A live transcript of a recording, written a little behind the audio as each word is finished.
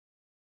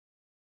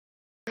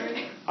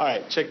All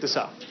right, check this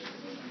out.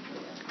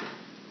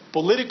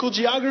 Political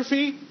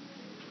geography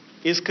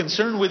is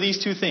concerned with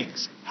these two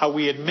things: how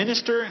we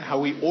administer and how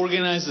we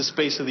organize the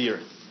space of the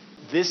earth.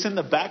 This in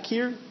the back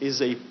here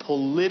is a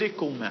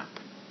political map.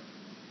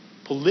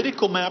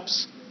 Political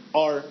maps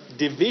are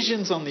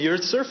divisions on the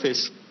earth's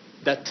surface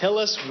that tell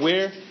us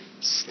where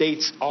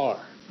states are.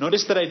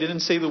 Notice that I didn't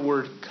say the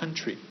word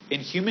country.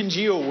 In human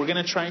geo, we're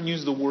going to try and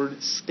use the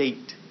word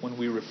state when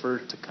we refer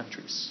to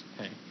countries.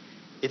 Okay?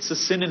 It's a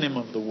synonym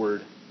of the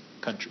word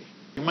country.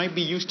 You might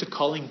be used to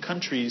calling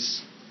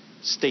countries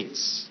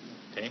states.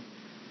 Okay?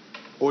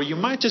 Or you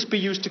might just be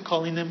used to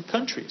calling them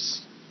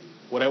countries.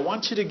 What I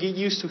want you to get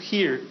used to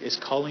here is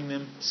calling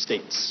them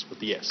states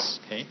with the S.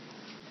 Okay?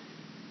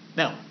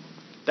 Now,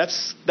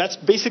 that's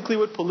basically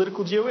what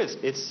political geo is.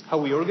 It's how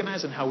we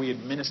organize and how we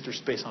administer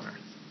space on Earth.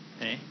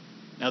 Okay?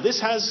 Now, this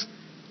has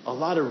a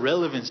lot of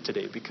relevance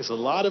today because a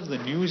lot of the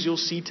news you'll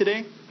see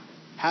today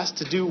has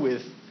to do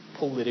with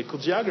political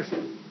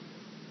geography.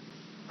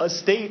 A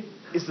state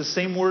is the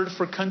same word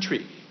for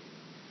country.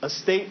 A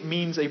state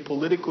means a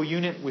political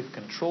unit with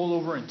control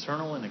over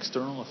internal and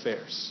external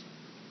affairs.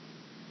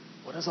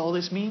 What does all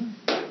this mean?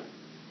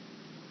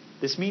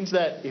 This means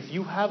that if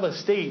you have a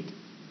state,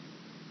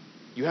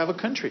 you have a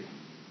country.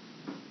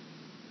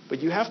 But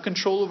you have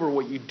control over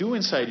what you do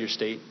inside your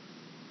state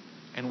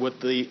and what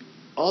the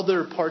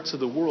other parts of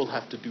the world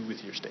have to do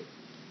with your state.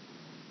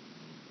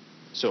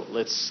 So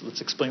let's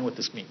explain what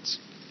this means.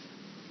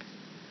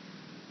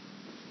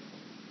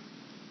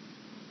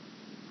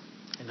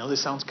 I know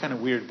this sounds kind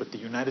of weird, but the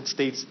United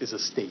States is a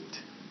state.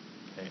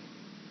 Okay?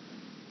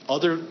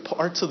 Other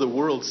parts of the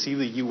world see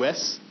the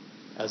U.S.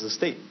 as a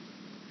state.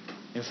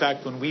 In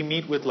fact, when we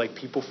meet with like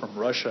people from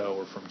Russia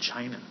or from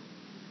China,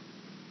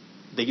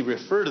 they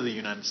refer to the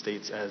United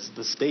States as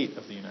the state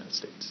of the United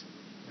States.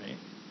 Right?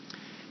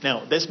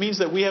 Now, this means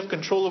that we have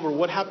control over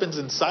what happens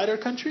inside our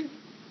country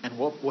and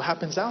what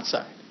happens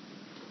outside.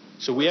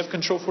 So we have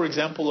control, for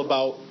example,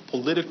 about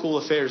political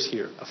affairs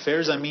here.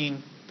 Affairs, I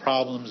mean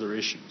problems or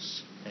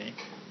issues. Okay?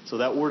 So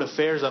that word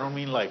affairs, I don't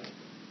mean like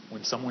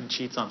when someone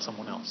cheats on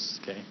someone else.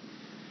 Okay?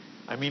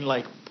 I mean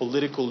like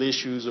political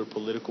issues or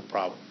political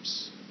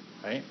problems.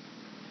 Right?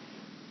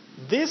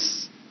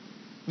 This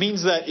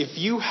means that if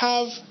you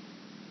have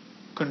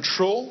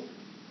control,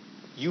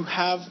 you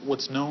have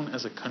what's known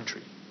as a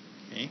country.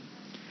 Okay?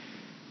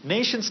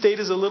 Nation state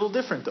is a little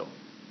different though.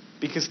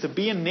 Because to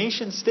be a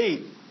nation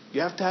state,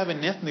 you have to have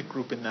an ethnic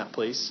group in that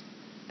place.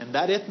 And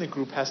that ethnic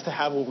group has to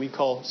have what we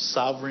call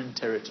sovereign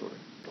territory.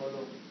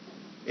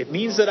 It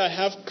means that I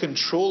have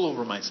control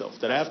over myself,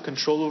 that I have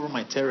control over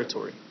my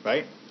territory,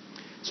 right?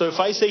 So if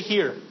I say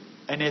here,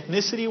 an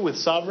ethnicity with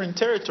sovereign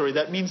territory,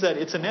 that means that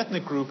it's an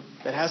ethnic group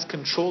that has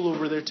control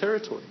over their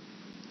territory.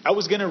 I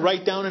was going to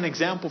write down an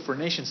example for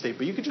nation state,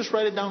 but you can just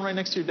write it down right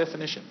next to your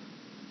definition.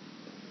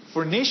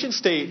 For nation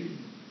state,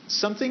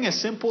 something as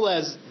simple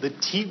as the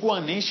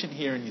Tigua nation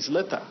here in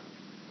Isleta,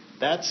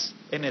 that's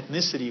an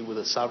ethnicity with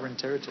a sovereign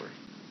territory.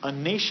 A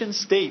nation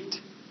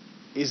state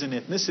is an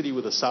ethnicity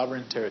with a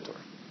sovereign territory.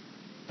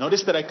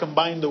 Notice that I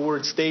combined the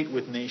word state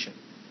with nation.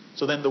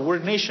 So then the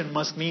word nation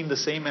must mean the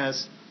same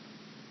as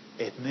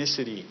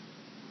ethnicity.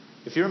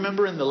 If you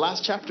remember in the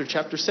last chapter,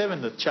 chapter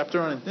 7, the chapter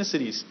on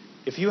ethnicities,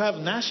 if you have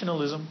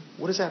nationalism,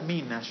 what does that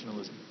mean,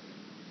 nationalism?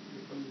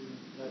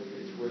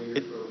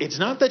 It's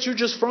not that you're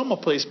just from a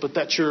place, but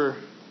that you're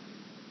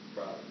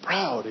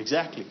proud.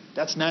 Exactly.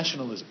 That's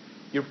nationalism.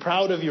 You're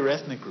proud of your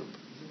ethnic group.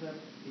 Isn't that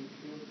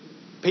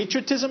patriotism?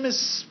 Patriotism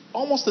is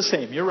almost the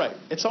same. You're right.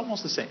 It's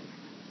almost the same.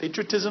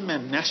 Patriotism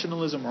and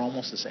nationalism are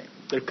almost the same.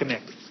 They're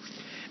connected.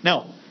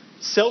 Now,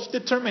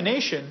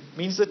 self-determination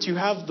means that you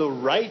have the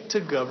right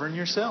to govern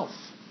yourself.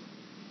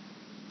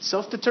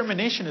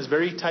 Self-determination is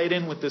very tied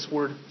in with this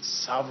word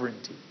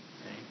sovereignty.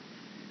 Okay?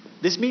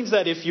 This means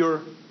that if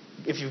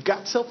you've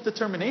got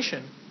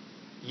self-determination,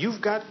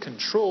 you've got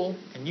control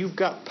and you've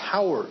got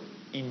power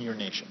in your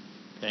nation.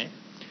 Okay?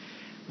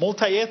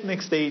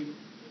 Multi-ethnic state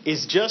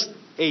is just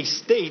a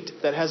state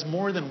that has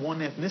more than one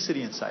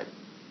ethnicity inside it.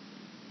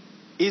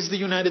 Is the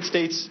United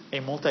States a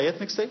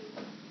multi-ethnic state?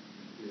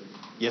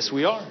 Yes,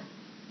 we are.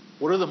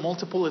 What are the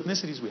multiple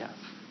ethnicities we have?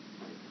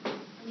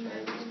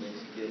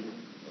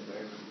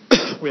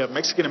 We have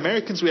Mexican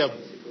Americans, we have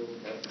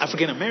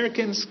African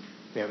Americans,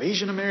 we have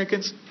Asian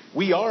Americans.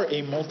 We are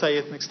a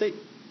multi-ethnic state.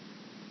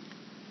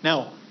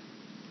 Now,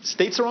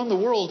 states around the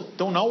world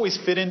don't always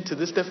fit into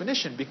this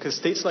definition because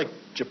states like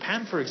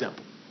Japan, for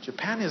example,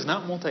 Japan is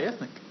not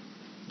multi-ethnic.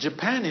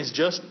 Japan is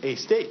just a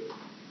state.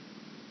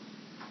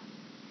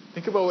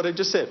 Think about what I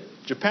just said.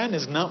 Japan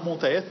is not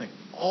multi-ethnic.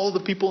 All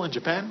the people in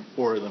Japan,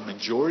 or the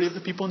majority of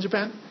the people in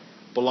Japan,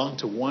 belong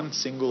to one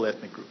single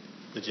ethnic group,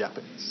 the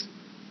Japanese.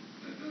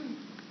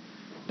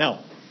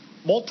 Now,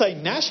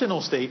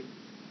 multinational state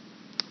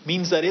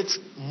means that it's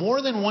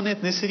more than one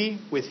ethnicity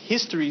with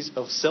histories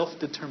of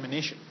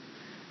self-determination.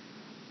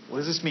 What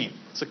does this mean?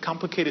 It's a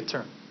complicated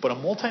term. But a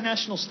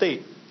multinational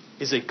state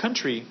is a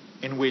country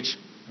in which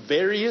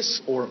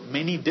various or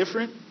many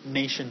different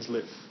nations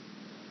live.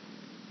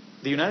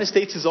 The United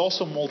States is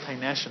also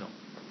multinational.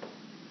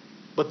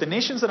 But the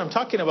nations that I'm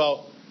talking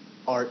about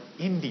are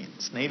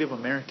Indians, Native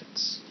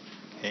Americans.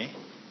 Okay?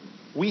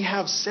 We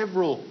have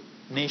several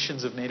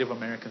nations of Native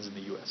Americans in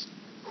the U.S.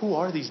 Who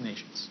are these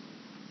nations?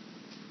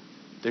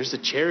 There's the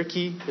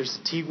Cherokee, there's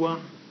the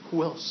Tiwa.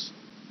 Who else?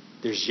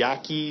 There's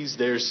Yaquis,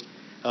 there's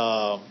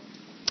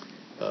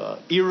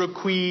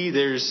Iroquois,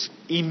 there's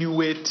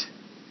Inuit,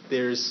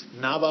 there's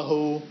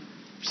Navajo.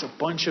 There's a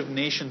bunch of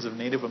nations of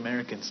Native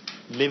Americans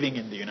living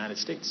in the United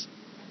States.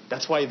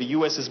 That's why the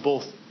U.S. is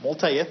both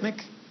multi-ethnic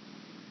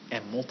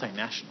and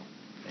multinational.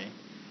 Okay?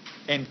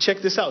 And check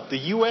this out. The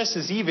U.S.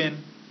 is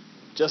even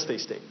just a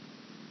state.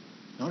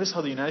 Notice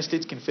how the United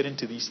States can fit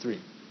into these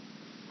three.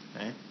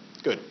 Okay?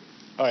 Good.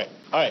 All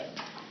right.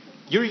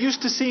 You're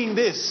used to seeing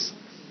this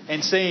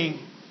and saying,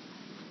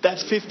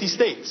 that's 50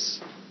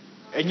 states.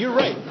 And you're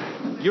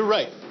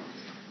right.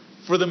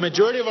 For the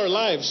majority of our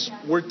lives,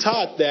 we're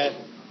taught that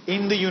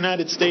in the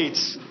United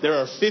States, there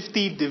are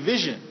 50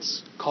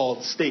 divisions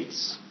called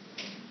states.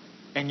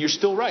 And you're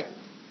still right.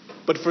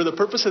 But for the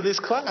purpose of this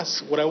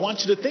class, what I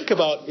want you to think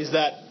about is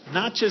that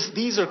not just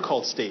these are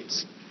called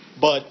states,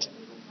 but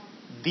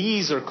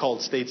these are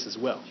called states as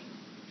well.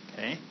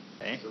 Okay?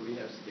 So we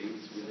have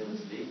states within a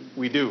state?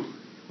 We do.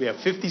 We have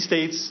 50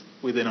 states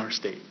within our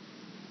state.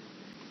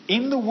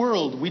 In the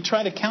world, we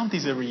try to count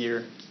these every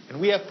year, and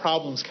we have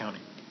problems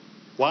counting.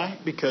 Why?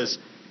 Because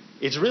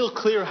it's real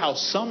clear how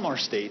some are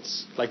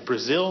states, like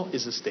Brazil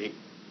is a state,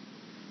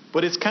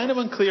 but it's kind of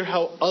unclear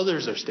how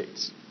others are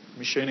states. Let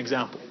me show you an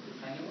example.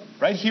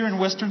 Right here in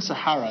Western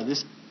Sahara,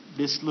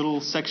 this little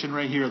section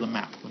right here of the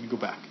map. Let me go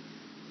back.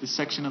 This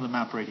section of the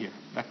map right here.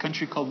 That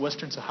country called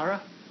Western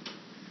Sahara.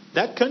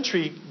 That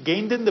country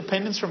gained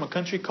independence from a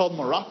country called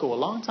Morocco a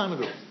long time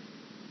ago.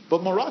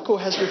 But Morocco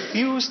has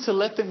refused to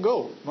let them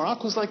go.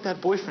 Morocco's like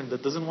that boyfriend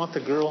that doesn't want the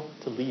girl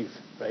to leave,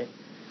 right?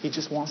 He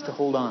just wants to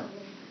hold on.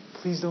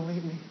 Please don't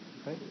leave me,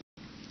 right?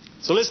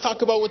 So let's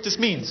talk about what this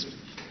means.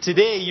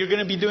 Today, you're going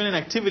to be doing an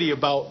activity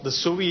about the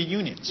Soviet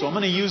Union. So I'm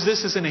going to use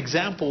this as an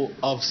example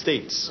of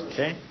states.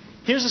 Okay?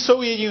 Here's the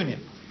Soviet Union.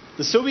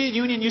 The Soviet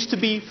Union used to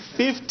be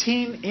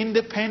 15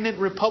 independent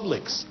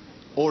republics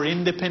or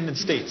independent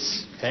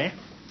states. Okay?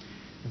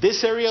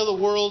 This area of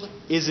the world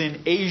is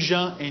in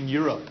Asia and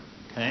Europe.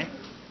 Okay?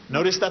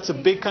 Notice that's a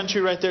big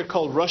country right there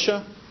called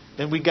Russia.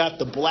 Then we got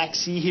the Black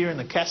Sea here and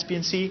the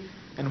Caspian Sea.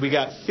 And we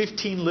got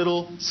 15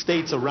 little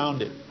states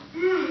around it.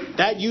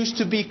 That used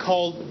to be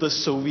called the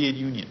Soviet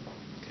Union.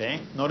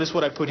 Okay? Notice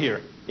what I put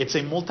here. It's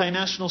a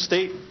multinational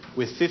state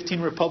with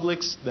 15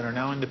 republics that are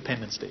now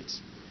independent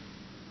states.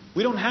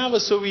 We don't have a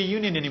Soviet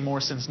Union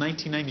anymore since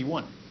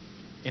 1991.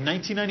 In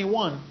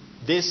 1991,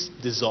 this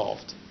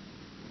dissolved.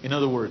 In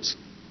other words,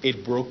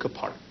 it broke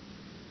apart.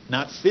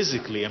 Not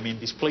physically. I mean,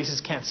 these places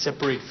can't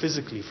separate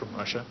physically from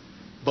Russia.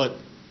 But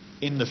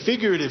in the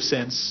figurative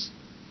sense,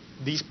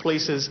 these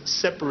places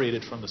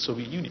separated from the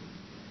Soviet Union.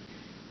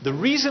 The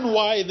reason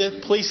why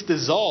that place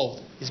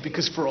dissolved is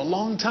because for a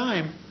long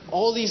time,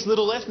 all these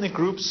little ethnic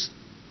groups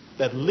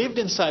that lived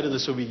inside of the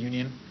Soviet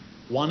Union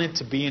wanted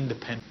to be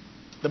independent.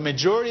 The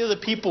majority of the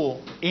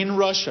people in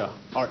Russia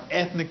are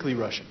ethnically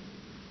Russian.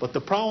 But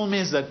the problem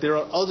is that there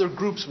are other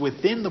groups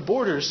within the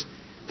borders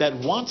that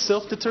want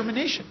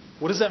self-determination.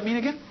 What does that mean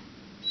again?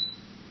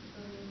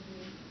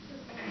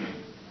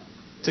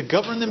 To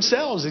govern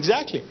themselves,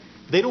 exactly.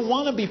 They don't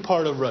want to be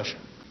part of Russia.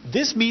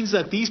 This means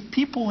that these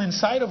people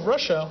inside of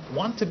Russia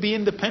want to be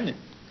independent.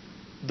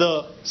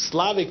 The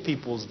Slavic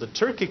peoples, the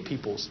Turkic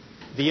peoples,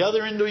 the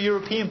other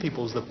Indo-European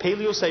peoples, the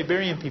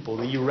Paleo-Siberian people,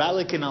 the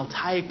Uralic and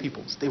Altaic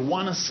peoples, they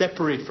want to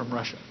separate from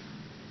Russia.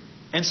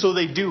 And so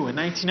they do. In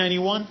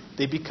 1991,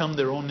 they become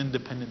their own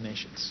independent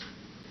nations.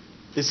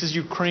 This is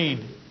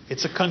Ukraine.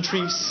 It's a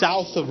country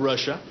south of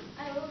Russia.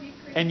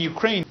 And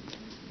Ukraine,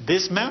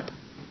 this map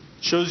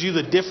shows you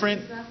the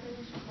different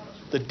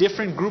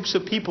groups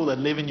of people that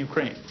live in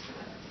Ukraine.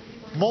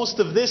 Most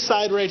of this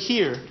side right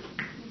here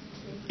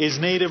is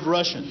native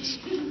Russians.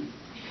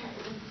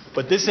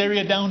 But this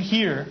area down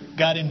here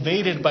got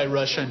invaded by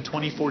Russia in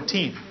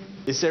 2014.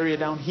 This area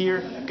down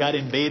here got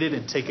invaded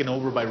and taken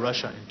over by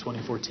Russia in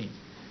 2014.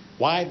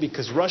 Why?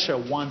 Because Russia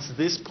wants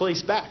this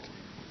place back.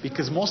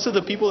 Because most of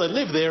the people that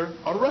live there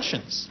are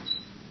Russians.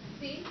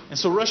 And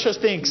so Russia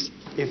thinks,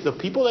 if the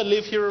people that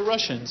live here are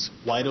Russians,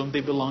 why don't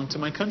they belong to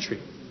my country?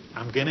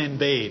 I'm going to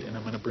invade and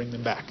I'm going to bring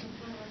them back.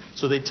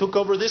 So they took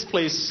over this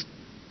place.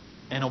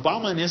 And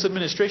Obama and his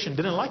administration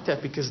didn't like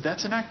that because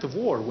that's an act of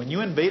war. When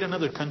you invade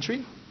another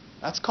country,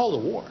 that's called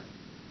a war.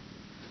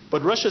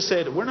 But Russia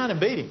said, we're not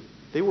invading.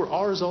 They were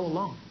ours all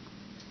along.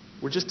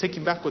 We're just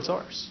taking back what's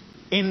ours.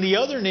 In the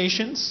other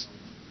nations,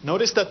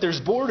 notice that there's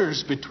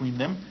borders between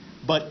them.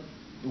 But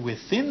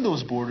within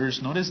those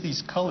borders, notice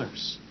these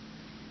colors.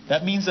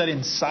 That means that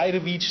inside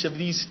of each of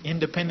these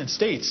independent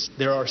states,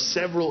 there are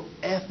several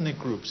ethnic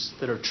groups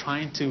that are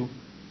trying to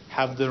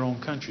have their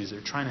own countries. They're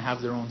trying to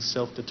have their own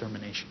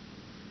self-determination.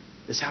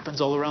 This happens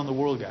all around the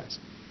world, guys.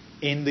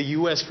 In the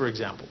U.S., for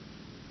example,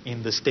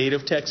 in the state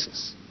of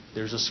Texas,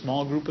 there's a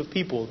small group of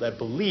people that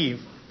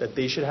believe that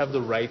they should have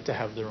the right to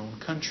have their own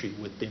country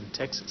within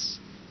Texas.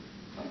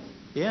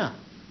 Yeah.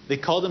 They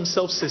call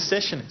themselves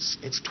secessionists.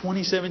 It's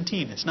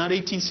 2017. It's not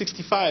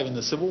 1865 in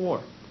the Civil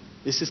War.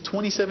 This is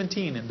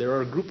 2017, and there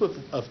are a group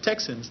of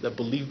Texans that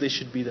believe they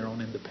should be their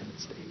own independent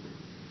state.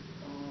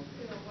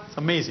 It's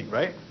amazing,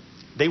 right?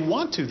 They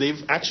want to.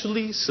 They've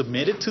actually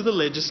submitted to the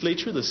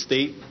legislature, the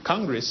state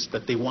Congress,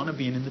 that they want to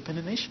be an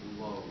independent nation.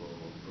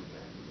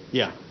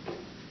 Yeah.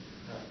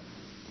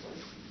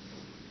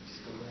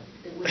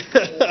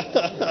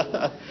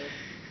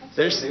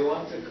 They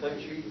want a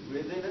country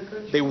within a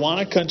country? They want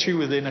a country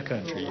within a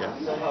country, yeah.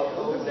 So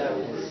how would that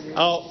work?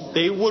 Oh,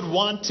 they would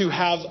want to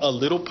have a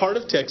little part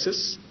of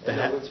Texas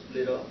That would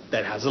split up?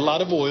 that has a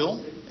lot of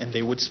oil, and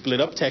they would split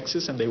up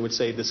Texas, and they would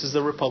say this is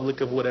the Republic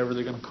of whatever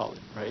they're going to call it,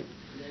 right?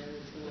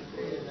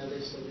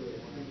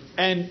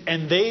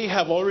 And they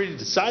have already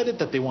decided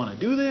that they want to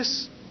do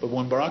this, but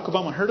when Barack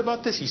Obama heard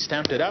about this, he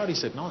stamped it out. He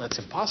said, no, that's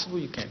impossible.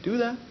 You can't do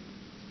that.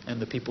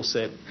 And the people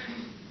said,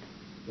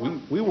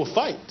 we will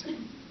fight.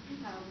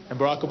 And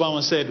Barack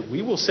Obama said,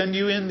 we will send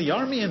you in the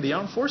army and the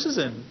armed forces,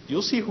 and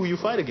you'll see who you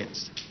fight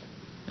against.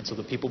 And so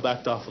the people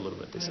backed off a little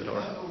bit. They said, all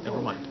right,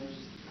 never mind.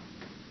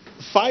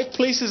 5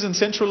 places in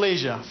Central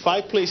Asia.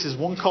 5 places.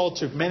 One called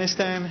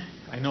Turkmenistan.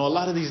 I know a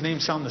lot of these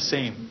names sound the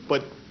same,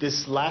 but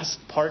this last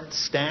part,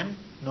 Stan,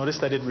 notice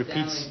that it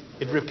repeats.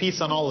 It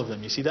repeats on all of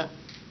them. You see that?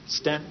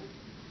 Stan.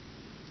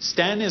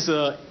 Stan is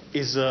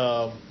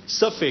a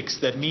suffix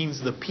that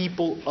means the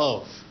people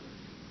of.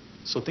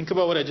 So think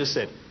about what I just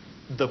said.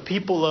 The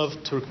people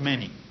of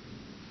Turkmeni,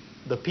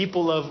 the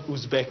people of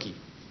Uzbeki,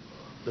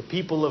 the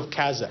people of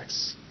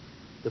Kazakhs,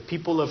 the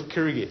people of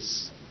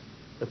Kyrgyz,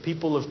 the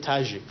people of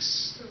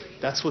Tajiks.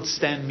 That's what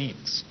Stan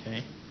means.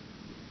 Okay?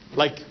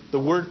 Like the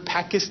word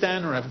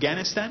Pakistan or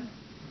Afghanistan,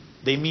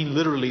 they mean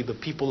literally the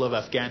people of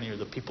Afghani or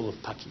the people of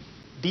Paki.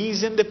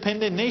 These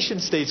independent nation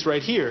states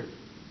right here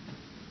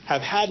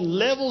have had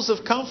levels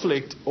of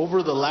conflict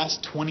over the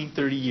last 20,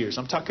 30 years.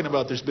 I'm talking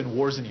about there's been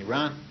wars in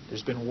Iran,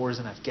 there's been wars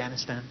in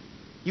Afghanistan.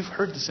 You've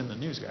heard this in the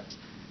news, guys.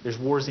 There's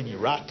wars in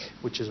Iraq,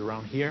 which is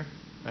around here,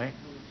 right?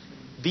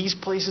 These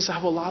places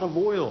have a lot of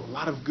oil, a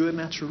lot of good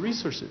natural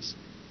resources.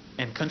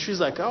 And countries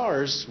like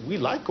ours, we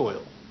like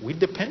oil. We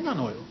depend on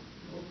oil.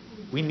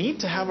 We need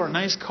to have our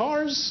nice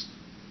cars.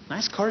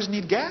 Nice cars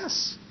need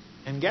gas.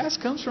 And gas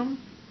comes from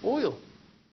oil.